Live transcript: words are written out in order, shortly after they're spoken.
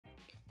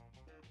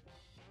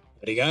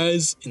Hey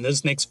guys, in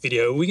this next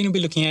video we're going to be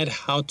looking at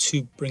how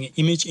to bring an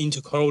image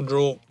into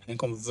CorelDraw and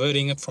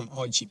converting it from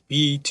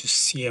RGB to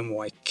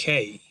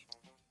CMYK.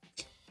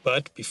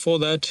 But before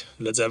that,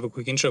 let's have a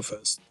quick intro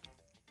first.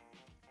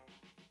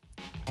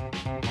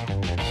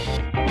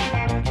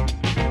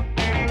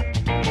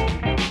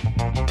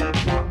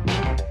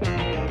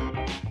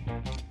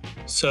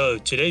 So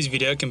today's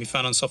video can be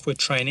found on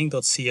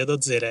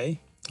softwaretraining.co.za.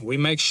 We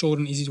make short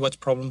and easy to watch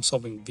problem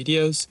solving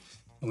videos,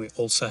 and we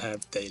also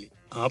have daily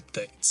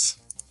updates.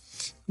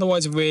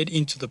 Otherwise, we head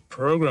into the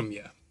program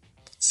here.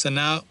 So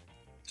now,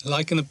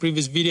 like in the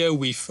previous video,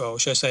 we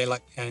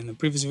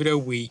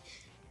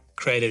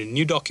created a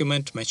new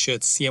document, made sure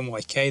it's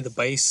CMYK, the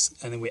base,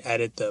 and then we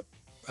added the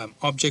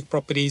object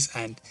properties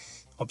and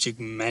object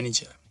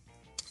manager.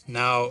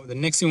 Now, the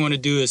next thing we want to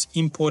do is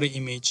import an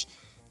image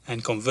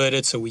and convert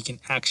it so we can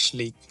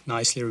actually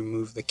nicely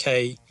remove the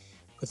K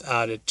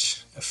without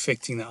it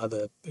affecting the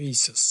other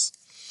pieces.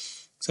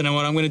 So now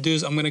what I'm going to do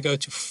is I'm going to go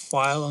to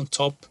File on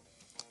top,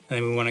 and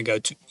then we want to go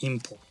to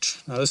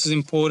Import. Now this is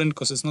important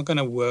because it's not going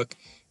to work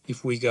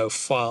if we go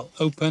File,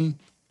 Open.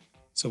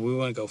 So we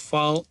want to go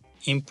File,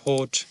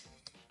 Import,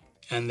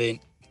 and then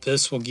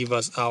this will give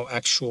us our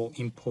actual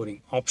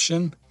importing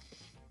option.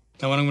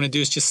 Now what I'm going to do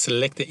is just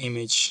select the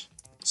image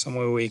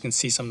somewhere where you can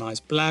see some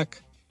nice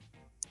black,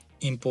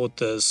 import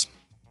this,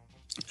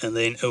 and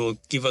then it will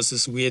give us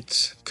this weird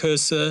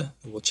cursor.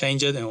 It will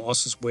change it and it will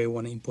ask us where we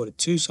want to import it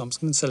to. So I'm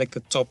just going to select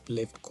the top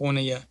left corner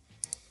here,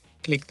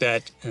 click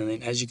that, and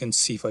then as you can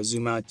see, if I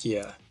zoom out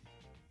here,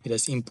 it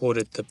has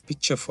imported the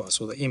picture for us,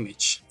 or the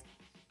image.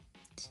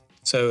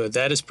 So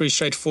that is pretty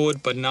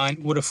straightforward, but now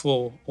in order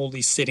for all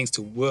these settings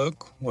to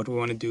work, what we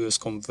want to do is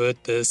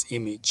convert this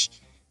image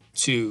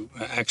to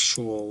an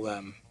actual,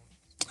 I'm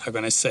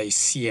going to say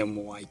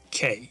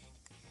CMYK.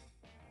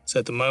 So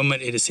at the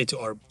moment it is set to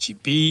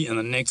RGB. In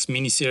the next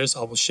mini series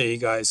I will show you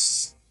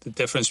guys the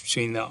difference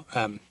between the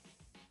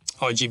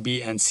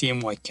RGB and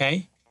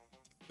CMYK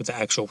with the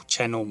actual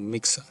channel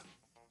mixer.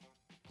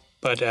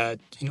 But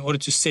in order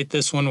to set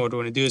this one, what we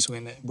want to do is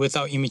with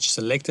our image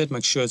selected,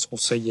 make sure it's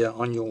also here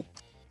on your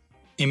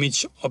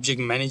image object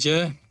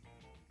manager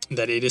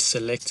that it is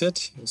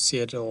selected. You'll see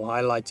it will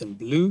highlight in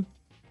blue,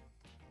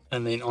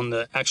 and then on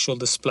the actual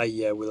display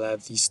here we'll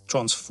have these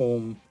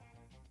transform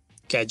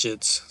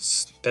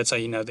gadgets. That's how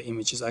you know the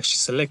image is actually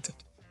selected.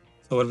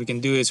 So what we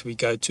can do is we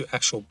go to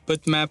actual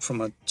bitmap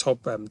from a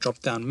top drop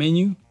down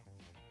menu.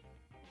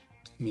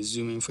 Let me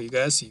zoom in for you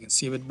guys so you can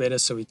see a bit better.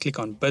 So we click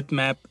on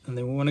bitmap, and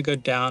then we want to go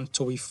down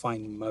till we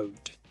find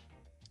mode.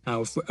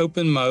 Now if we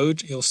open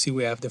mode, you'll see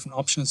we have different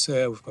options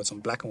here. We've got some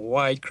black and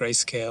white,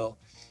 grayscale,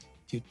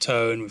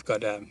 two-tone. We've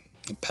got a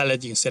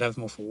palette. You can set up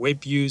more for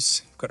web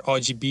use. We've got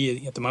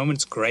RGB. At the moment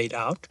it's grayed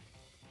out,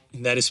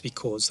 and that is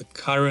because the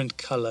current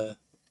color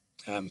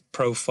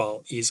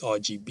profile is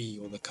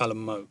RGB, or the color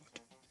mode.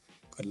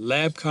 Got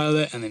lab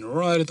color, and then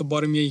right at the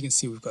bottom here you can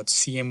see we've got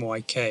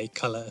CMYK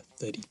color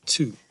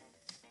 32.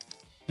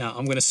 Now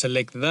I'm going to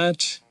select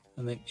that,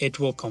 and then it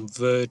will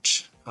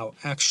convert our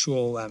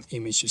actual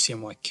image to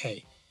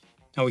CMYK.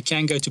 Now we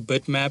can go to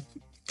bitmap,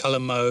 color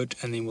mode,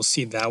 and then we'll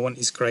see that one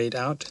is grayed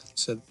out,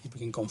 so we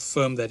can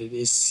confirm that it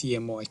is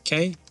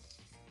CMYK.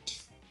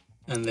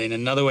 And then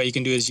another way you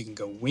can do is you can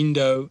go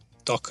window,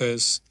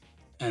 dockers,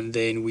 and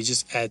then we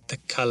just add the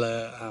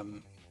color,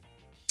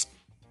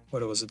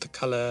 what was it, the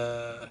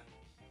color,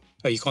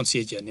 oh, you can't see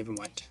it yet, never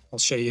mind. I'll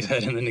show you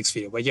that in the next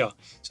video. But yeah,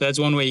 so that's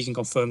one way you can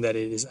confirm that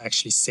it is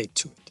actually set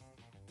to it.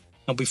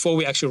 Now before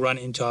we actually run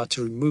into how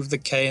to remove the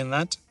K in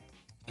that,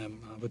 I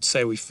would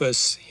say we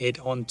first head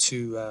on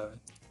to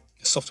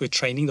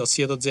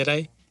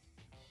softwaretraining.co.za,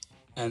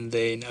 and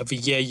then over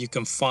here you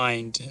can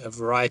find a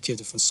variety of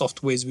different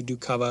softwares we do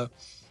cover.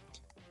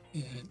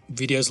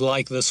 Videos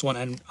like this one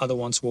and other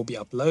ones will be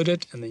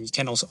uploaded, and then you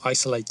can also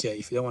isolate here.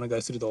 If you don't want to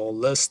go through the whole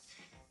list,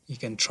 you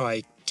can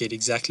try get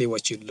exactly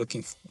what you're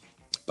looking for.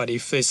 But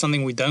if there's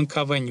something we don't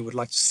cover and you would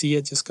like to see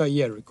it, just go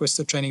here, request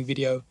a training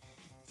video,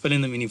 fill in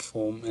the mini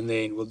form, and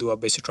then we'll do our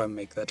best to try and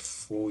make that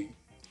for you.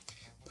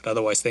 But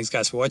otherwise, thanks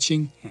guys for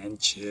watching, and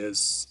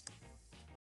cheers.